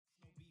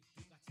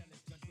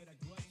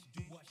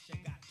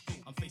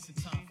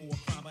facing time for a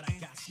crime, but I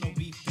got no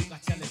beef. Think I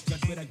tell this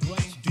judge with a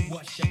grudge, do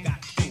what she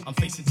got to. I'm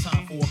facing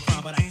time for a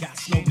crime, but I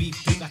got no beef.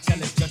 Think I tell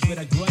this judge with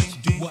a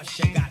grudge, do what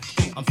she got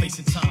to. I'm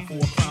facing time for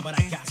a crime, but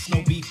I got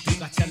no beef.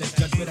 Think I tell this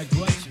judge with a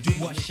grudge, do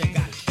what she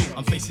got to.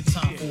 I'm facing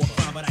time for a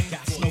crime, but I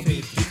got no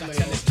beef. Think I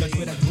tell this judge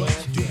with a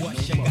grudge, do what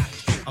she got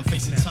to. I'm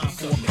facing time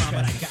for a crime,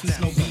 but I got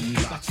no beef.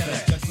 Think I tell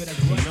this judge with a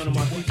grudge. None of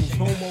my people's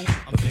homo,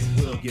 but they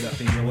will get up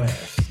in your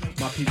ass.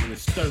 My people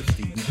is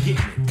thirsty, we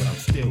getting it, but I'm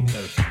still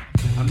thirsty.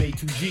 I made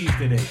 2 G's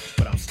today,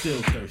 but I'm still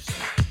thirsty.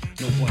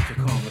 No bunch of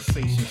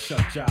conversation,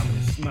 shut jobbing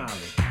and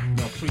smiling.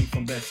 No pre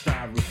from best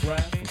style, riff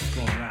rap from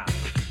strong out.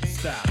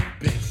 Style,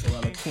 bent so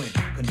eloquent,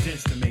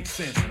 condensed to make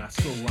sense, and I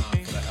still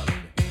rhyme for the hell of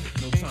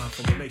it. No time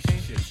for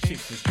relationships,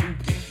 chicks is too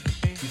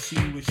picky. You see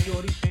me with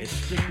shorty, it's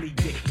strictly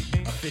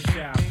dicky. A fish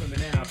out,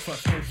 criminal,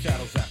 plus no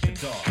shadows after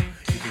dark.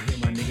 You can hear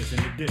my niggas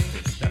in the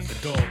distance, that's the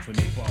dogs when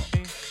they bark.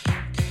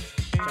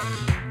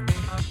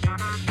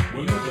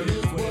 Whatever it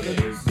is, what it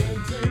is, then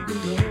take a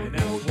look.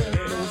 No get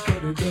no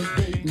study, just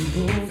bait and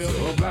pull. So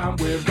rhyme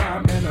with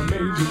rhyme and I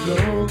made you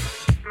look.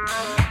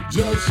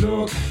 Just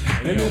look,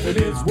 and if it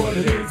is what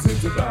it is,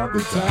 it's about the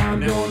time.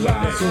 Don't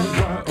lie, so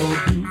why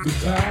abuse the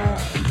time?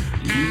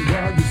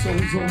 Meanwhile, your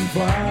soul's on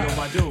fire.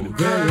 The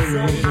very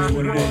end,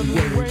 what it ain't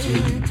way to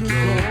go.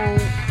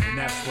 And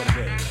that's what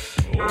it is.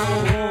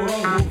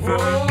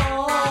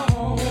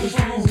 This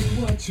is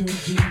what you're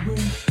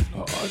doing.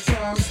 Hard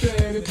time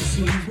steady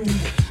pursuing.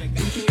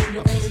 But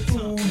you're only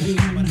fooling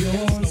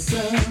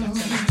yourself.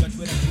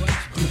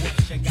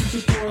 Keep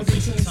your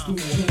poison test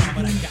with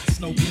judgment.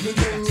 Even though you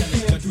can't be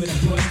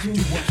grudging,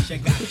 the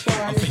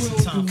fire will consume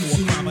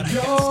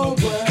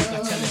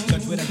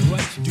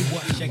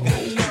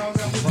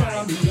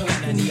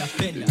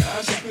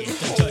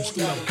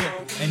your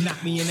breath. And knock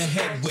me in the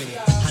head with it.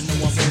 I know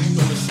I'm really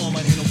no reformer,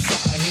 ain't no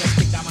sucker here.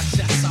 Stick out my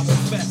chest, I won't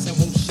fess and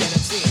won't shed a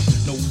tear.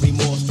 No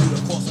remorse through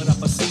the course of the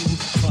proceeding.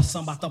 Plus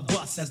I'm about to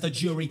bust as the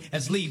jury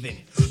is leaving.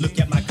 Look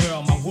at my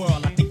girl, my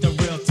world, I think the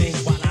real thing.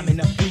 While I'm in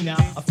the phenom,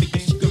 I figure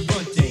she could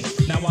run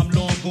things. Now I'm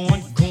long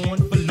gone,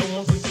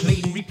 forlorn,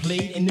 played and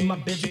replayed, and in my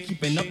bedroom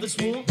keeping up the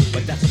swarm.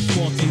 But that's a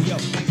small thing, yo,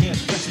 I can't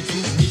stress it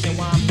too. Reason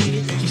why I'm in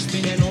it, she's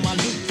spinning on my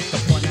loop. The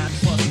one I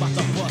trust, about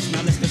to bust,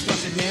 now let's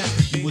discuss it now.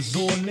 You was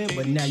all in,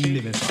 but now you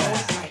living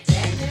fast.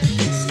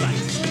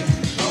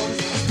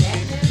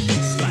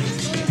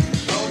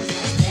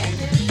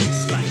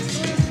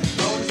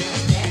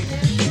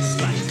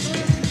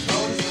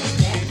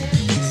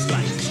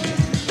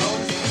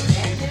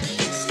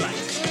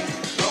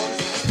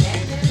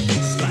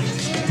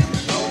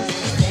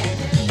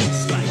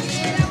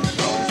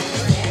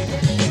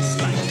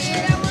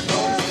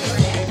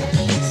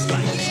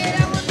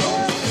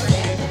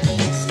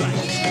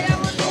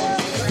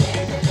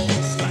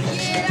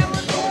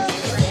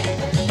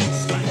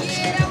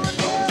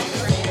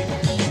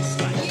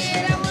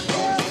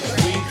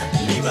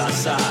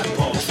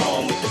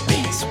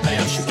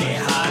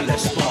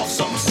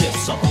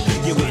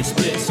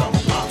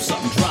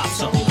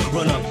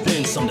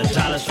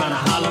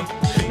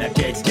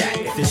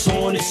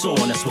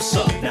 On, that's what's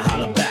up, now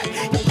holla back.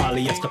 Your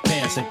polyester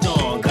pants and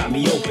dawn got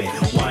me open.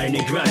 Wine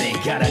and grinding,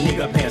 got a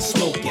nigga pants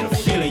smoking. I'm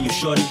feeling you,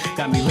 shorty,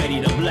 got me ready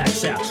to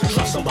blast out.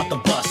 Trust I'm about to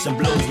bust and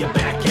blow your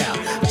back out.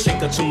 I take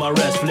her to my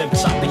rest, flip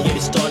top and get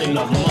it started.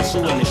 Love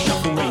muscle in the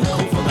shuffle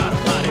raincoat, forgot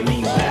about it,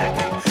 lean back.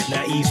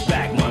 Now ease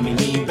back, mommy,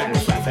 lean back.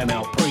 Riff Raff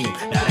ML Preem,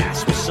 now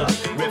that's what's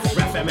up. Riff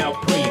Raff ML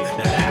Preem,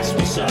 now that's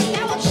what's up.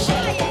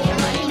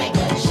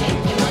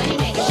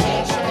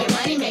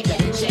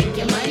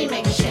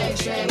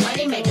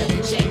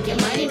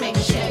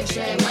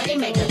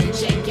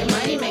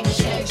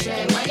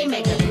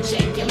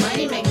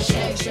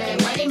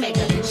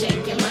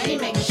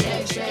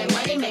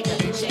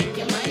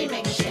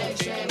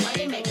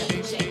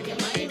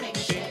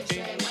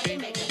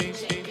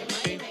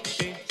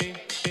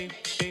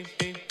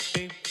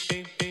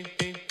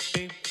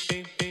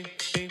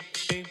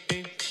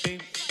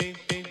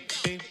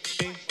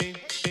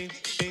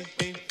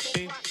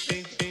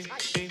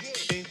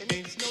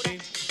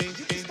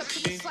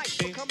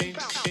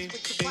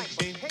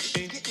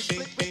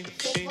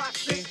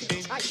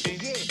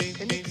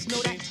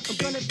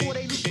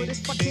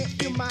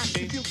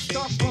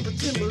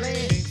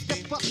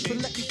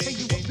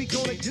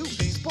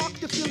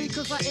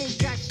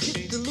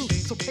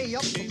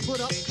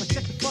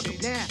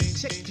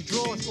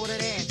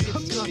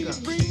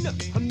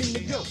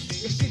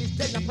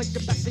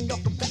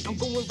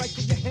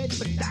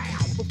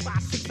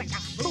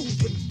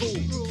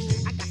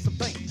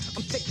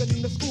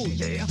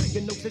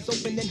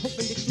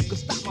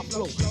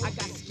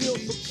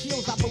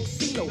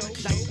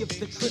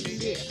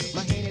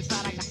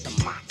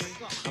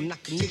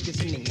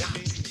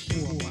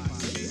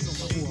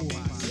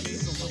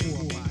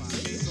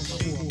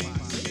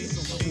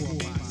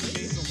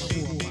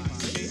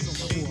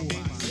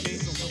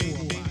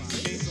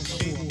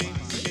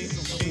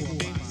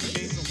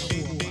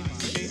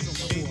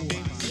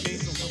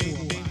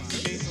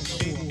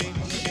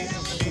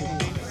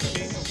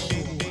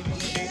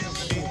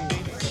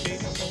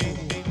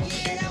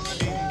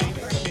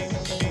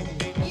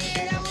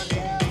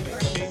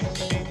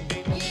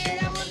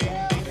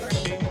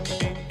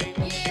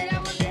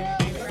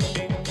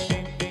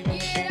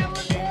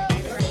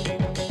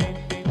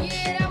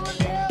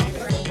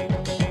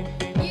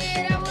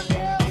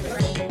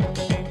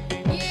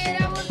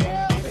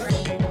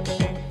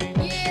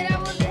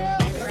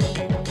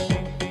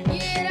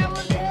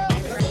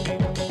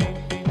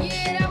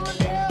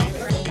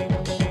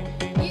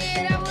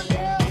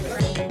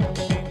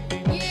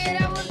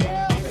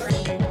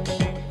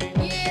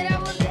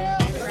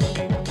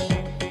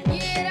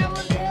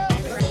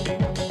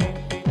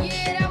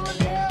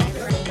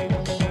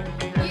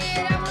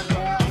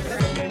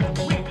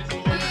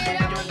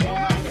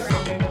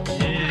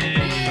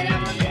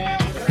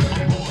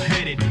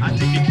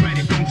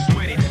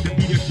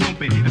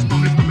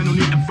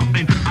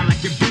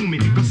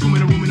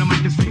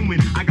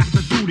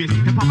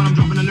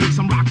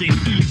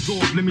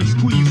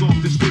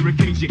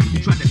 DJ. You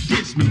tried to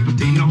diss me, but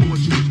they know what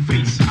you was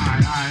facing.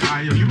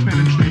 Aye, yo, you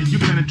penetrate. You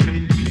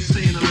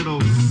saying a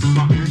little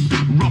something.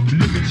 Rough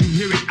lyrics, you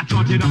hear it. I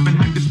charge it up and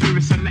have the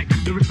spirit select.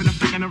 The riff and the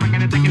flick and the rack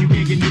and the deck, and you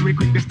can't get near it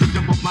quick. Just to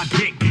jump off my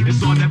dick.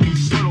 It's all that be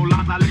subtle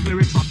lies. I like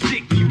lyrics are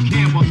thick. You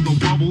can't bust no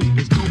bubbles.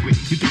 It's doping.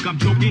 You think I'm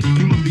joking?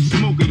 You must be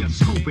smoking. You're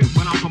scoping.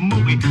 When I'm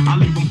promoting, I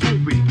leave them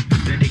hoping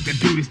that they can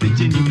do this the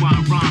genuine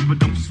rhyme. But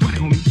don't sweat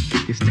it, homie.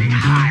 You stay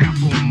high up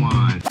on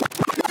mine.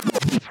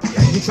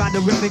 You tried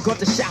to rip and got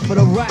the shot for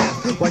the rap.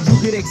 While you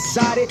get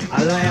excited,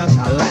 I lounge,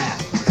 I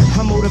laugh.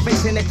 I'm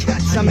motivating the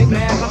cuts, I make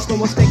mad. I'm still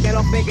mistaken,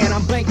 I'm thinking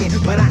I'm blanking,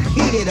 but I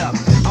heat it up.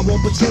 I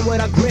won't pretend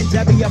with a grin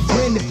to be a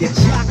friend. If you're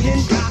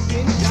jocking,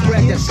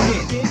 spread the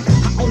skin.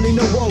 I only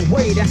know one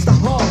way, that's the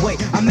hard way.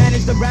 I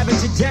manage to ravage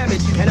and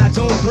damage, and I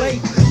don't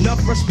play.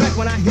 Enough respect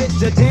when I hit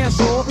the dance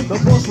hall. The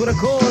boss with a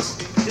cause,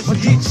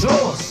 forget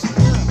yours.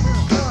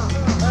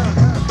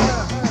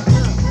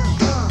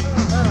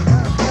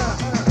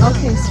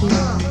 Okay,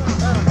 sweetheart,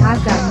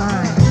 I've got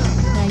mine.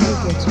 Now you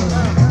get yours.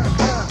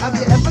 Have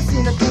you ever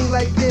seen a thing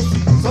like this?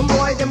 Some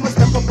boy them must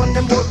step up on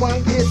them boy one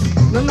kiss.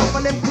 None of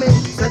them claim,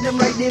 said them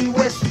right in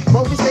west.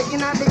 But we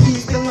taking out the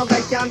east, still no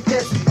guy can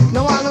test.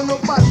 No I don't know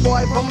bad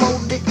boy from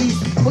out the east.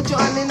 Put your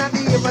hand in the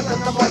air and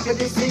tell the boy you're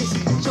deceased.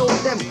 Show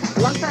them,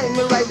 long time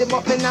me ride them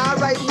up and I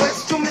ride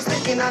west. True me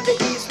sticking out the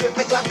east with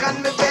me Glock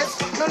and me vest.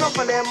 None of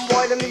them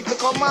boy them need to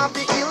come off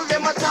the hill.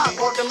 Them attack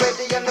out them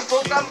ready and the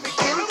program be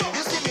kill.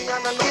 You see me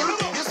on a hill,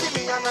 you see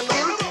me on a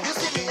hill, you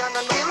see me on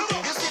a hill,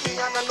 you see me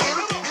on a hill,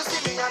 you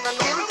see me on a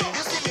hill.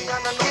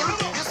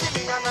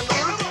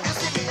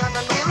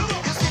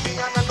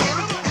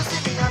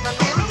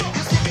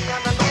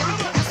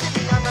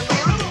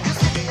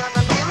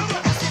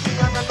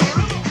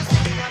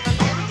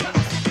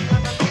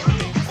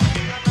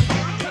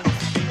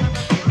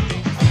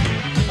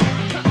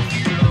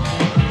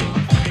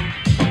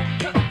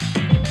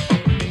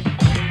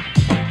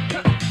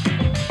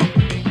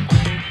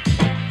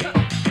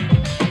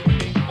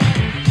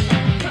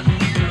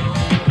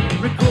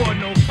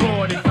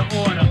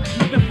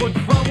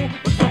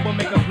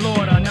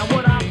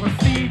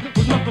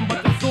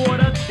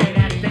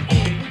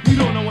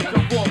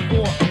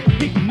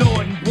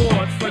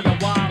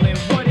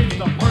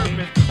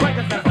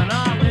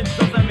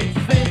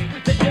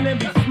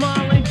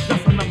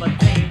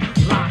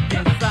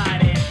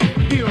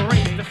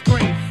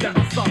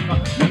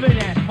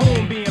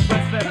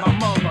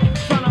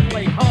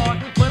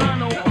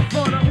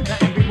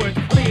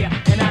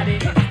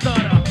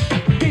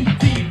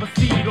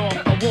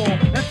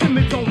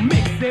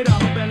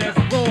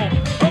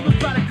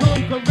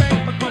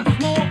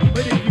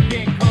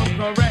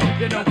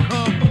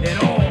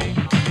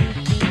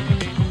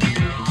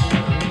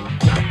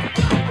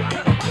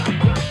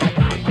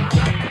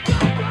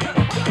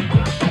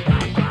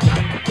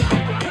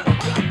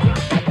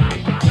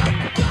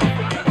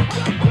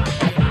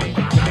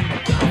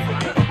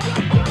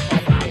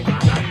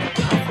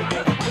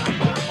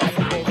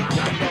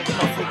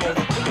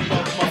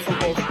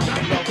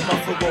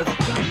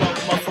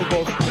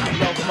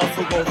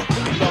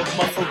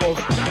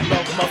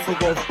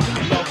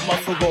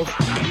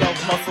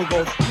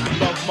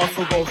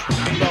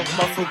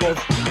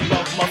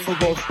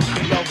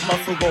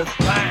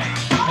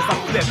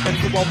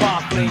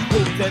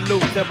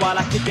 While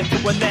I kick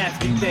into a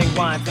nasty thing,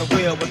 winds and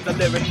wheel with the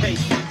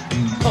lyrication.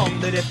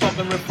 Pump to this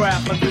fucking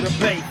riff-raff under the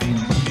bass.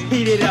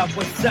 Heat it up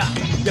with shot,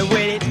 then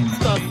with it,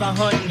 stunts I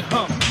hunt and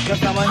hump,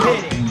 cause I'ma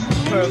hit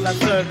it. Curves I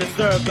serve,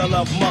 deserve the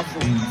love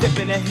muscle,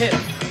 dipping the hips,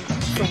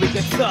 so we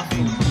can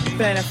tussle.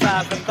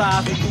 Fantasize the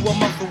thighs into a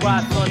muscle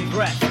ride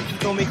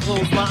sundress. So me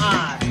close my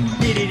eyes,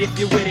 hit it if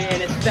you're with it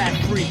and it's that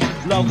free.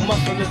 Love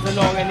muscle is an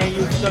organ they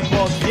used to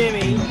call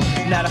Jimmy.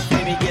 Now the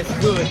Jimmy gets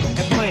good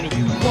and plenty.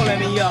 Calling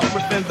me up,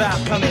 ripping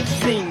back, come and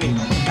see me.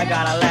 I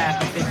gotta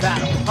laugh if they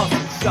battle, hustle,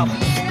 shuffle,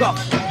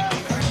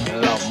 scuffle.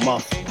 Love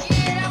muscle.